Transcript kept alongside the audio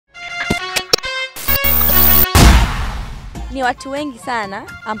ni watu wengi sana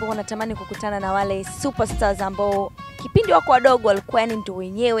ambao wanatamani kukutana na wale superstars ambao kipindi wako wadogo walikuwa yani ndio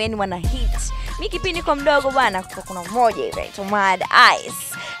wenyewe yani wana hit. Mimi kipindi kwa mdogo bwana kuna mmoja hivi to Mad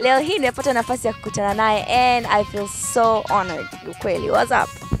Ice. Leo hii nimepata nafasi ya kukutana naye and I feel so honored. Ukweli, what's up?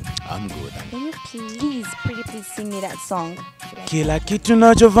 I'm good. Can you please sing me that song? Kila kitu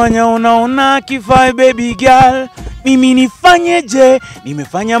nachofanya unaona kifai baby girl. Mimi nifanyeje?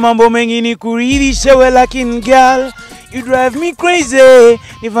 Nimefanya mambo mengi nikuridhishe wewe lakini girl, you drive me crazy.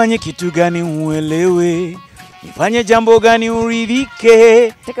 Nifanye kitu gani uelewe? Nifanye jambo gani uridhike?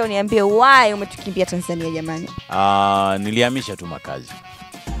 Nataka uniambie why umetukimbia Tanzania jamani? Nilihamisha tu makazi.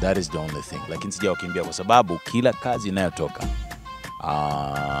 That is the only thing. Lakini sijawakimbia kwa sababu kila kazi inayotoka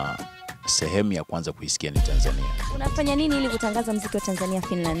sehemu ya kwanza kuisikia ni Tanzania. Unafanya nini ili kutangaza muziki wa Tanzania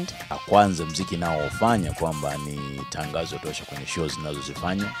Finland? Kwanza muziki nao ufanya kwamba ni tangazo tosha kwenye shows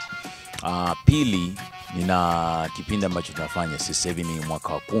ninazozifanya. Pili, nina kipindi ambacho tunafanya sasa hivi ni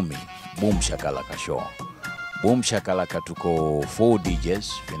mwaka wa 10, Boom Shakalaka Show. Boom Shakalaka tuko 4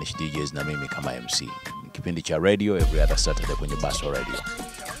 DJs, Finnish DJs na mimi kama MC. Kipindi cha radio every other Saturday kwenye Basso Radio.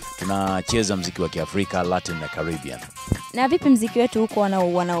 Tunacheza muziki wa Kiafrika, Latin na Caribbean. Na vipi muziki wetu huko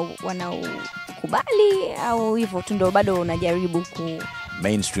kubali au hivyo tu ndio bado unajaribu ku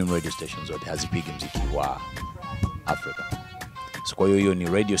mainstream radio stations zote hazipigi muziki wa Afrika. So kwa hiyo ni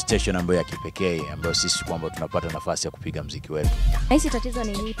radio station ambayo ya kipekee ambayo sisi kwamba tunapata nafasi ya kupiga muziki wetu. Hisi tatizo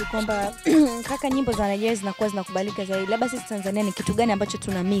ni lipi kwamba kaka nyimbo za Nigeria zinakuwa zinakubalika zaidi? Labda sisi Tanzania ni kitu gani ambacho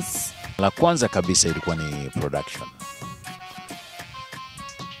tuna miss? La kwanza kabisa ilikuwa ni production.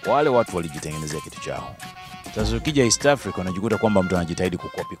 Wale watu walijitengenezea kitu chao. Sasa ukija East Africa unajikuta kwamba mtu anajitahidi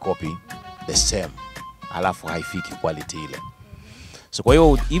kucopy the same, alafu haifiki quality ile. So kwa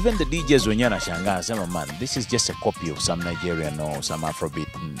hiyo even the DJs wenyewe wanashangaa nasema man, this is just a copy of some Nigerian or some Afrobeat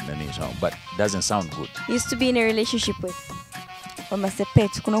song, but doesn't sound good. You used to be in a relationship with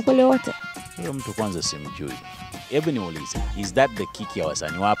Wamasepet, kuna ukweli wote? Huyo mtu kwanza simjui. Hebu niulize, is that the kiki ya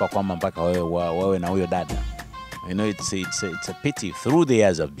wasanii hapa kwamba mpaka wewe na huyo dada? You know, it's a pity. Through the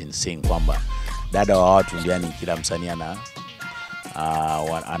years I've been seeing kwamba dada wa watu ndiani kila msanii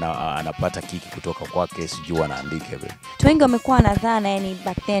anapata kiki kutoka kwake, sijui anaandika hivi. Watu wengi wamekuwa na dhana yani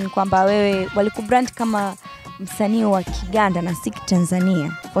back then kwamba wewe walikubrand kama msanii wa Kiganda na si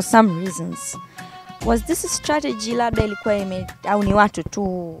Tanzania for some reasons. Was this a strategy labda ilikuwa au ni watu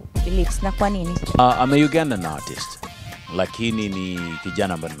tu beliefs na kwa nini? I'm a Ugandan artist. Lakini ni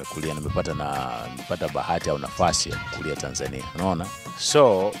kijana ambaye nimekulia, nimepata bahati au nafasi ya kukulia Tanzania. Unaona?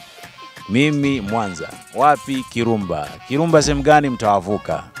 So mimi Mwanza, wapi Kirumba sehemu gani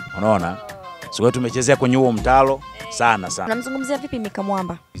mtawavuka. Unaona? So tumechezea kwenye huo mtalo sana. Unamzungumzia vipi Mika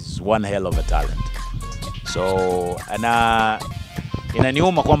Mwamba? He's one hell of a talent. So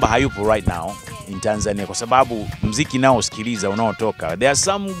inaniuma kwamba hayupo right now in Tanzania kwa sababu muziki nao usikiliza unaotoka. There's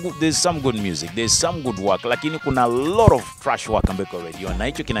some good music, there's some good work, lakini kuna a lot of trash work ambako radio na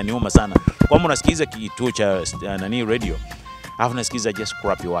hicho kinaniuma sana. Kwamba unasikiliza kituo cha radio, alafu unasikiliza just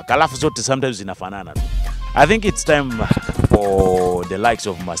crappy work. Alafu zote sometimes zinafanana. I think it's time for the likes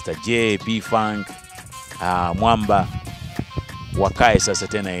of Master J, P-Funk, Mwamba wakae sasa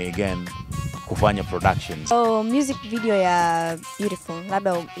tena again kufanya productions. Music video ya Beautiful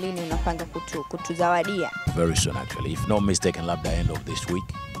labda lini unapanga kutuzawadia? Very soon actually. If no mistaken labda end of this week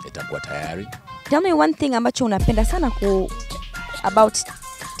itakuwa tayari. Tell me one thing ambacho unapenda sana about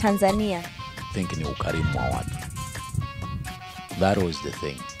Tanzania. Think ni ukarimu wa watu. That was the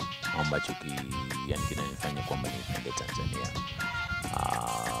thing ambacho yani kinanifanya kwamba nipende Tanzania.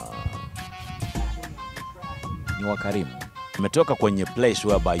 Ni wakarimu. Nimetoka kwenye place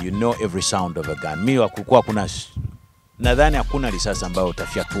whereby you know every sound of a gun. Mimi kuna nadhani hakuna risasi ambayo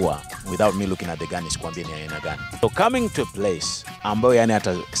utafyatua without me looking at the gun isikwambie ni aina gani. So coming to a place ambayo yani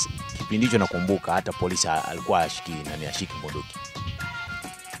hata kipindi hicho nakumbuka hata polisi alikuwa ashiki bunduki.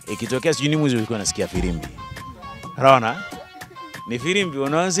 Ikitokea sijui ni mwizi ulikuwa nasikia firimbi. Unaona? Ni firimbi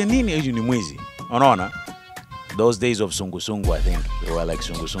unaanza nini hiyo ni mwizi. Unaona? Those days of sungu I think they were like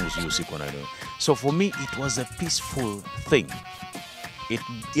sungu usiku na leo. So for me it was a peaceful thing.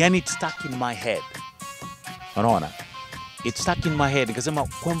 It stuck in my head. Unaona? It stuck in my head nikasema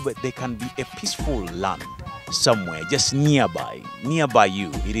kwamba there can be a peaceful land somewhere just nearby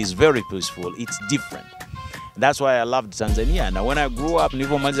you. It is very peaceful, it's different. And that's why I loved Tanzania. And when I grew up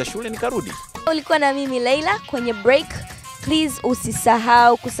nilipomaliza shule nikarudi. Ulikuwa na mimi Leila kwenye break. Please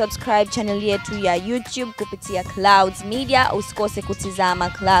usisahau kusubscribe channel yetu ya YouTube kupitia Clouds Media. Usikose kutizama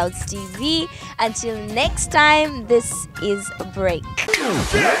Clouds TV. Until next time, this is a break.